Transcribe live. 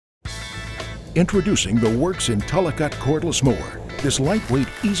Introducing the Worx IntelliCut Cordless Mower. This lightweight,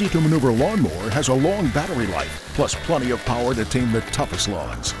 easy-to-maneuver lawnmower has a long battery life, plus plenty of power to tame the toughest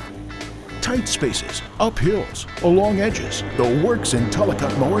lawns. Tight spaces, up hills, along edges, the Worx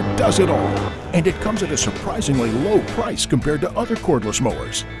IntelliCut mower does it all. And it comes at a surprisingly low price compared to other cordless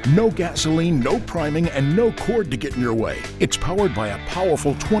mowers. No gasoline, no priming, and no cord to get in your way. It's powered by a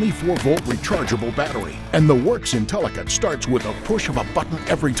powerful 24-volt rechargeable battery. And the Worx IntelliCut starts with a push of a button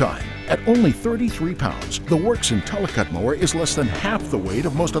every time. At only 33 pounds, the Worx IntelliCut mower is less than half the weight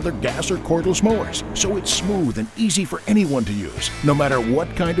of most other gas or cordless mowers. So it's smooth and easy for anyone to use, no matter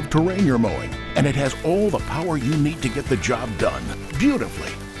what kind of terrain you're mowing. And it has all the power you need to get the job done,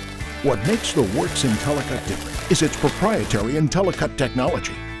 beautifully. What makes the Worx IntelliCut different is its proprietary IntelliCut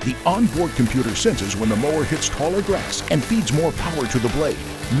technology. The onboard computer senses when the mower hits taller grass and feeds more power to the blade.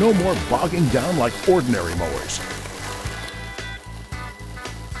 No more bogging down like ordinary mowers.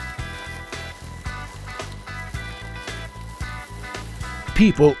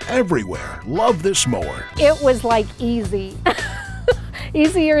 People everywhere love this mower. It was like easy.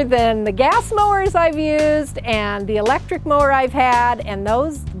 Easier than the gas mowers I've used and the electric mower I've had and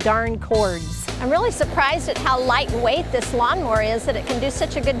those darn cords. I'm really surprised at how lightweight this lawnmower is, that it can do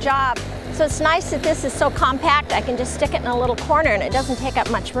such a good job. So it's nice that this is so compact. I can just stick it in a little corner and it doesn't take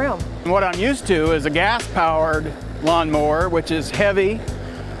up much room. What I'm used to is a gas-powered lawnmower, which is heavy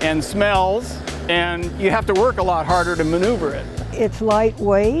and smells, and you have to work a lot harder to maneuver it. It's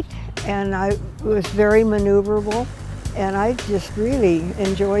lightweight and it was very maneuverable, and I just really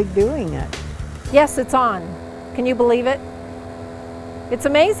enjoyed doing it. Yes, it's on. Can you believe it? It's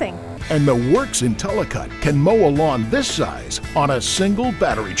amazing. And the Worx IntelliCut can mow a lawn this size on a single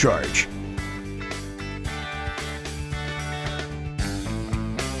battery charge.